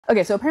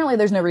Okay, so apparently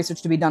there's no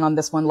research to be done on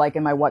this one, like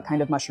in my what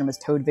kind of mushroom is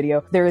toad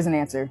video. There is an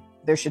answer.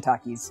 They're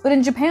shiitakes. But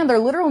in Japan, their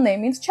literal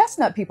name means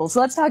chestnut people, so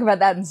let's talk about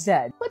that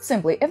instead. Put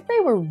simply, if they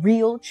were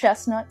real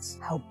chestnuts,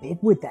 how big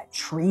would that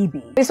tree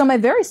be? Based on my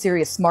very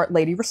serious smart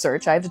lady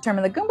research, I have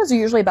determined that Goombas are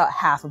usually about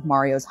half of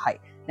Mario's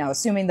height. Now,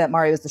 assuming that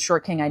Mario is the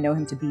short king I know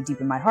him to be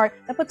deep in my heart,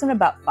 that puts him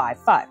about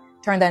 5'5".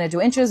 Turn that into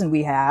inches and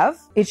we have...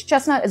 Each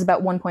chestnut is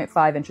about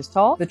 1.5 inches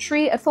tall. The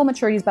tree at full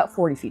maturity is about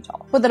 40 feet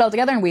tall. Put that all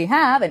together and we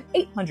have an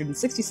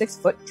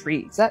 866-foot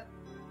tree. Is that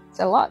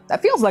a lot?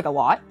 That feels like a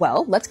lot.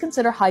 Well, let's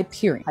consider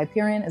Hyperion.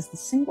 Hyperion is the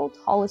single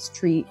tallest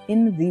tree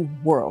in the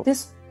world.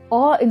 This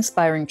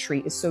awe-inspiring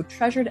tree is so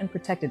treasured and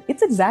protected,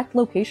 its exact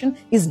location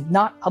is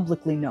not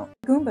publicly known.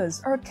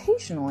 Goombas are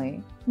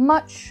occasionally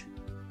much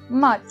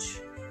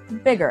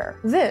bigger.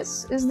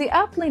 This is the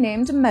aptly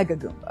named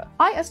Mega-Goomba.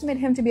 I estimate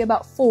him to be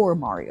about 4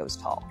 Marios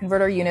tall.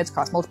 Convert our units,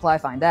 cross-multiply,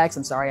 find x.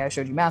 I'm sorry I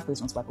showed you math, please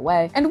don't swipe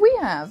away. And we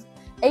have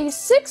a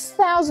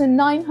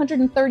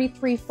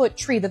 6,933-foot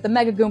tree that the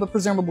Mega-Goomba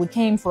presumably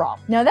came from.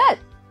 Now that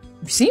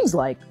seems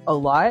like a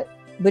lot,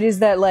 but is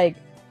that like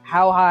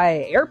how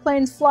high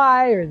airplanes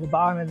fly or the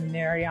bottom of the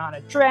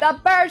Mariana Trench? The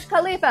Burj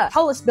Khalifa!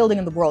 Tallest building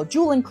in the world,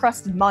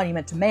 jewel-encrusted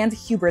monument to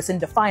man's hubris in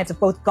defiance of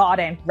both God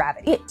and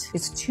gravity. It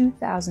is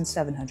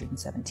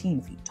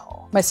 2,717 feet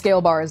tall. My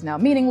scale bar is now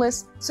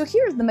meaningless, so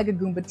here's the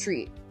Mega-Goomba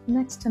tree,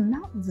 next to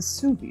Mount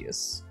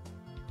Vesuvius.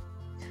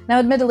 Now,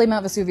 admittedly,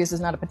 Mount Vesuvius is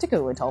not a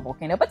particularly tall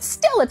volcano, but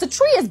still, it's a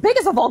tree as big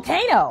as a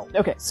volcano!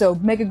 Okay, so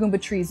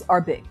Mega-Goomba trees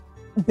are big.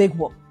 Big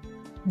whoop.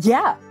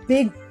 Yeah,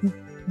 big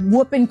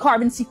whoopin'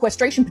 carbon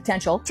sequestration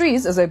potential.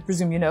 Trees, as I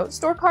presume you know,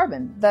 store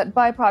carbon, that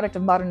byproduct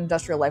of modern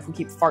industrial life we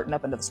keep farting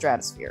up into the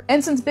stratosphere.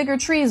 And since bigger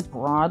trees,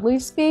 broadly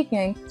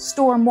speaking,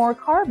 store more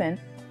carbon,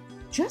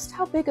 just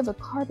how big of a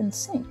carbon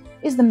sink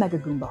is the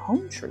Mega-Goomba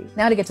home tree?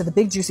 Now to get to the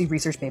big juicy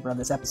research paper of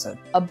this episode.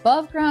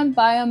 Above-ground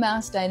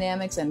biomass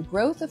dynamics and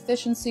growth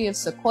efficiency of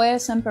Sequoia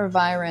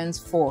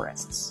sempervirens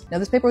forests. Now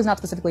this paper was not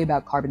specifically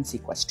about carbon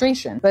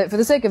sequestration, but for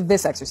the sake of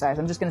this exercise,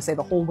 I'm just gonna say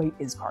the whole weight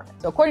is carbon.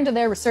 So according to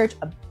their research,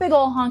 a big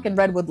ol' honkin'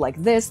 redwood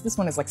like this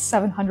one is like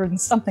 700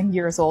 and something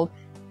years old,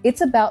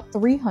 it's about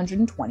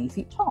 320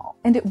 feet tall,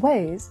 and it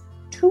weighs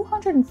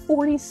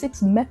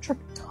 246 metric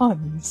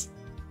tons.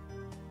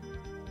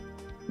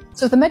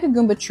 So if the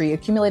Mega-Goomba tree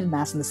accumulated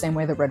mass in the same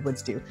way that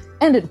redwoods do,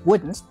 and it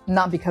wouldn't,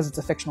 not because it's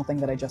a fictional thing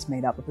that I just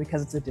made up, but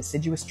because it's a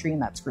deciduous tree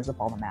and that screws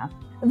up all the math,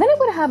 then it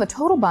would have a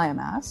total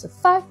biomass of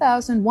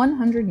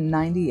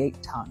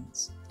 5,198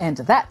 tons. And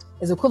that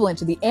is equivalent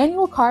to the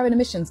annual carbon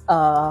emissions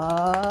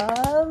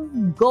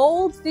of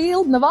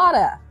Goldfield,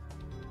 Nevada.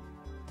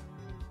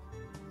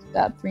 It's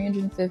about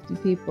 350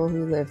 people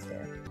who live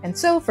there. And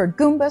so for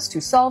Goombas to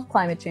solve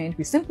climate change,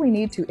 we simply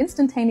need to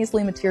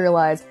instantaneously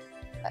materialize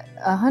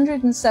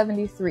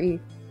 173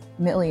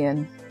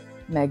 million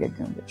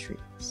Mega-Goomba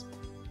trees.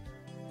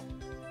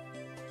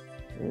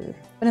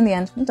 But in the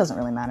end, it doesn't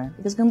really matter,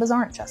 because Goombas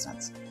aren't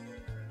chestnuts.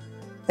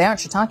 They aren't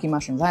shiitake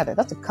mushrooms either.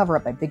 That's a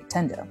cover-up by Big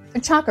Tendo.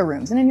 They're chaka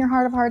rooms, and in your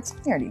heart of hearts,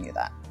 you already knew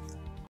that.